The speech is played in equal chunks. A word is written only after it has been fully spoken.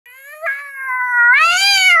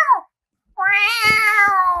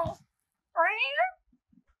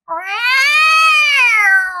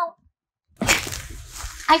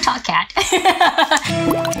I talk cat.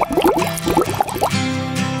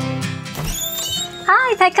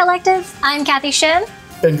 Hi, Pet Collective. I'm Cathy, Shim.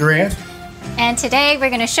 And Garant. And today we're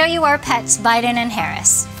going to show you our pets, Biden and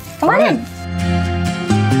Harris. Come on in.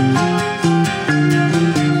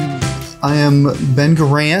 I am Ben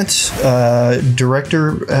Garant,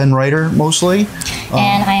 director and writer mostly.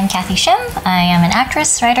 And I am Cathy Shim. I am an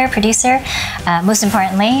actress, writer, producer, most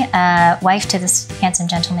importantly, wife to this handsome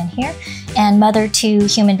gentleman here, and mother to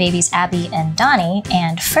human babies Abby and Donnie,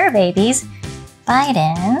 and fur babies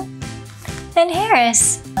Biden and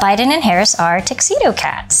Harris. Biden and Harris are Tuxedo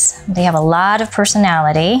cats. They have a lot of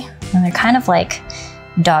personality, and they're kind of like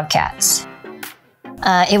dog cats.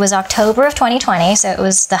 It was October of 2020, so it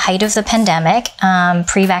was the height of the pandemic,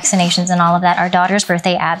 pre-vaccinations and all of that. Our daughter's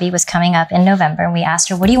birthday, Abby, was coming up in November, and we asked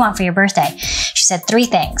her, what do you want for your birthday? She said 3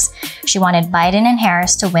 things. She wanted Biden and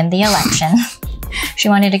Harris to win the election. She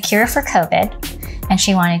wanted a cure for COVID, and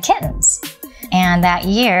she wanted kittens. And that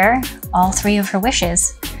year, all 3 of her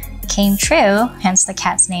wishes came true, hence the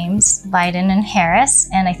cats' names, Biden and Harris.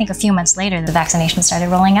 And I think a few months later, the vaccinations started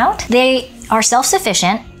rolling out. They are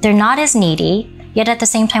self-sufficient. They're not as needy. Yet at the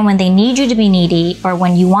same time, when they need you to be needy or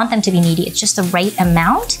when you want them to be needy, it's just the right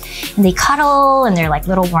amount. And they cuddle and they're like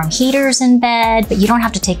little warm heaters in bed, but you don't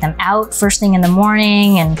have to take them out first thing in the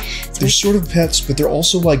morning. And they're sort of pets, but they're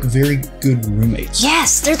also like very good roommates.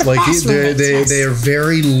 Yes, they're the best roommates. They are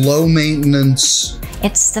very low maintenance.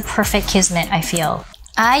 It's the perfect kismet, I feel.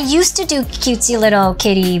 I used to do cutesy little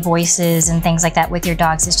kitty voices and things like that with your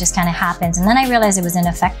dogs. It just kind of happens. And then I realized it was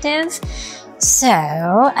ineffective. So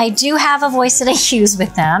I do have a voice that I use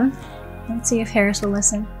with them. Let's see if Harris will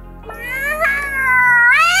listen.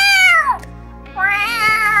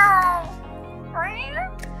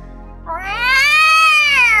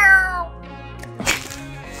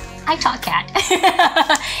 I talk cat.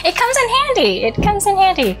 It comes in handy. It comes in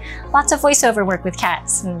handy. Lots of voiceover work with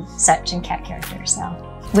cats and such and cat characters.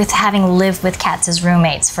 So, with having lived with cats as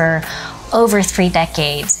roommates for over 3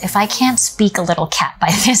 decades, if I can't speak a little cat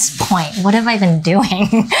by this point, what have I been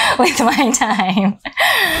doing with my time?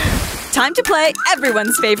 Time to play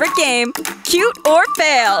everyone's favorite game, Cute or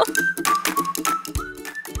Fail.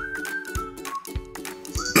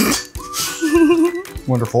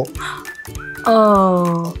 Wonderful.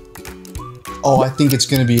 Oh, I think it's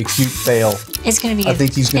going to be a cute fail. It's going to be. I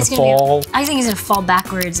think he's going to fall. I think he's going to fall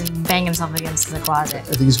backwards and bang himself against the closet.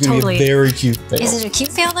 I think it's going to be a very cute fail. Is it a cute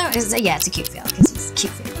fail though? Yeah, it's a cute fail because it's a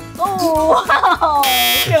cute fail. Oh,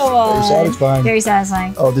 come on. Very satisfying. Very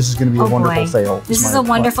satisfying. Oh, this is going to be a wonderful fail. This is a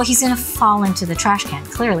wonderful. He's going to fall into the trash can.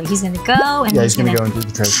 Clearly, he's going to go and he's going to go into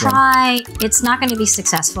the trash can. It's not going to be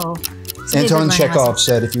successful. Anton Chekhov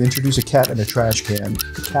said, if you introduce a cat in a trash can,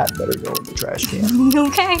 the cat better go in the trash can.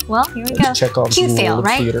 Okay, well, here we go. Chekhov's cute fail,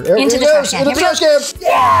 right? Into the trash can. Into the trash can.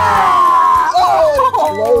 Yeah!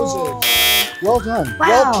 Oh, it closes. Well done. Wow.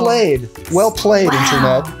 Well played. Well played,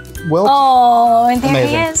 Internet. Oh, and there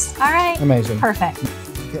he is. All right. Amazing. Perfect.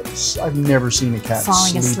 I've never seen a cat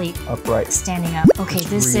falling asleep upright. Standing up. Okay,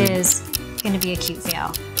 this is going to be a cute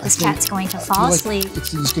fail. This cat's going to fall asleep.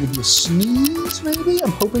 It's going to be a sneeze, maybe? I'm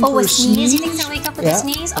hoping for a sneeze. You think they'll wake up with a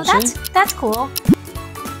sneeze? Oh, that's cool.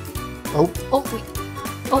 Oh, wait.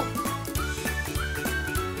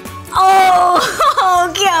 Oh,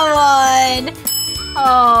 come on.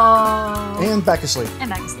 Oh. And back asleep. And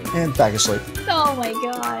back asleep. And back asleep. Oh my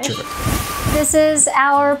gosh. This is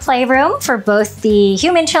our playroom for both the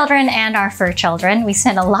human children and our fur children. We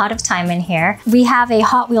spend a lot of time in here. We have a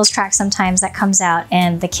Hot Wheels track sometimes that comes out,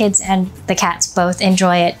 and the kids and the cats both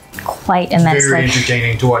enjoy it quite immensely. Very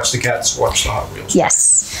entertaining to watch the cats watch the Hot Wheels.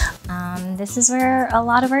 Yes. This is where a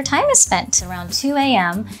lot of our time is spent. Around 2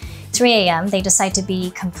 a.m., 3 a.m., they decide to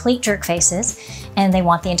be complete jerk faces, and they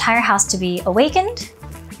want the entire house to be awakened.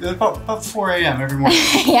 About 4 a.m. every morning.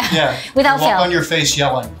 Yeah. Without fail. Walk on your face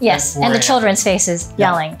yelling. Yes, and the children's faces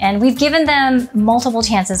yelling. And we've given them multiple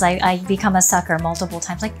chances. I become a sucker multiple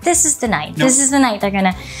times. Like, this is the night. Nope. This is the night they're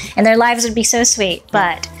gonna, and their lives would be so sweet.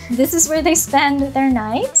 But this is where they spend their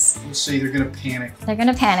nights. We'll see, they're gonna panic. They're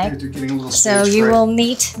gonna panic. They're getting a little So you will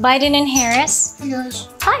meet Biden and Harris. Hey guys.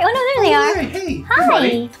 Hi, oh no, there they are. Hey.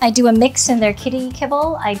 Hi. I do a mix in their kitty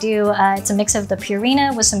kibble. I do, it's a mix of the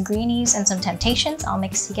Purina with some greenies and some Temptations all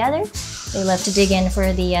mixed together. They love to dig in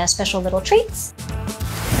for the special little treats.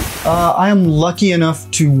 I am lucky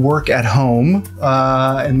enough to work at home,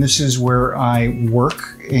 and this is where I work,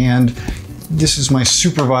 and this is my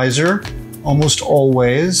supervisor almost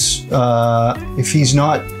always. If he's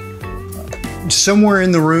not somewhere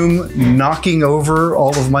in the room knocking over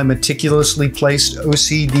all of my meticulously placed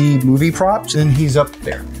OCD movie props, then he's up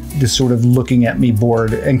there just sort of looking at me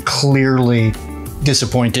bored and clearly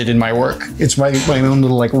disappointed in my work. It's my own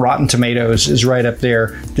little like Rotten Tomatoes is right up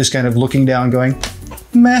there, just kind of looking down going,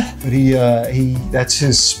 meh. But that's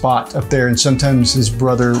his spot up there, and sometimes his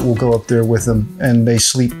brother will go up there with him and they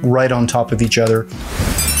sleep right on top of each other.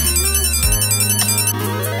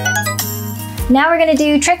 Now we're gonna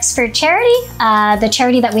do tricks for charity. The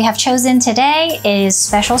charity that we have chosen today is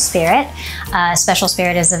Special Spirit. Special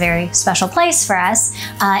Spirit is a very special place for us.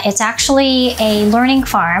 It's actually a learning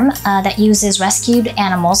farm that uses rescued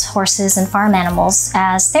animals, horses and farm animals,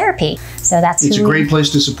 as therapy. So it's a great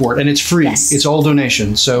place to support, and it's free. Yes. It's all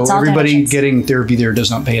donations. So everybody getting therapy there does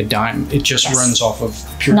not pay a dime. It just runs off of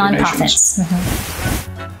pure donations.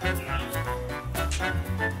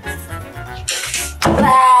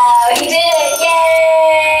 Wow, he did it!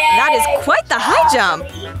 Yay! That is quite the high jump.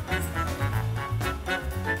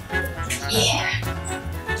 Yeah.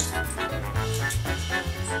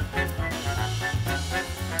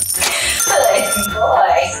 Good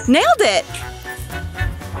boy. Nailed it.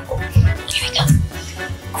 Here we go.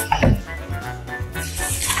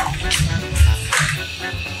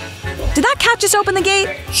 Did that cat just open the gate?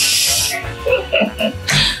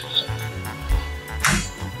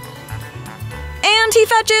 And he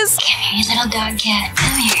fetches. Come here, little dog cat.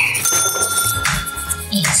 Come here.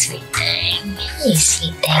 You sweet thing. You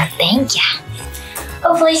sweet thing. Thank ya.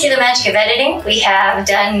 Hopefully through the magic of editing, we have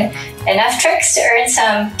done enough tricks to earn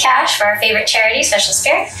some cash for our favorite charity, Special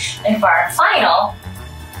Spirit. And for our final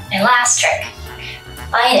and last trick,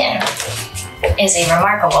 Biden is a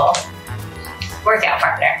remarkable workout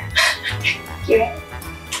partner. You ready?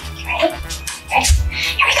 You ready? Ready?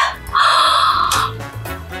 Here we go.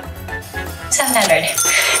 700,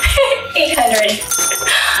 800,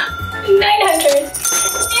 900,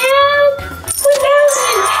 and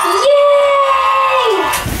 1,000! Yay!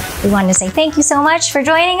 We wanted to say thank you so much for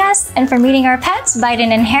joining us and for meeting our pets,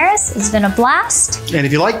 Biden and Harris. It's been a blast. And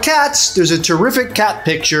if you like cats, there's a terrific cat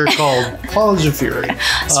picture called Paws of Fury.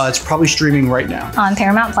 It's probably streaming right now. On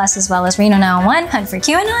Paramount Plus, as well as Reno 911, Hunt for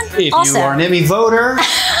QAnon. If you are an Emmy voter,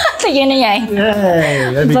 the yin and yang.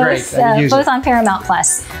 Yay, that'd be great. Both on Paramount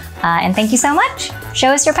Plus. And thank you so much. Show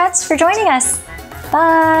us your pets for joining us.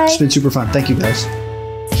 Bye. It's been super fun. Thank you, guys.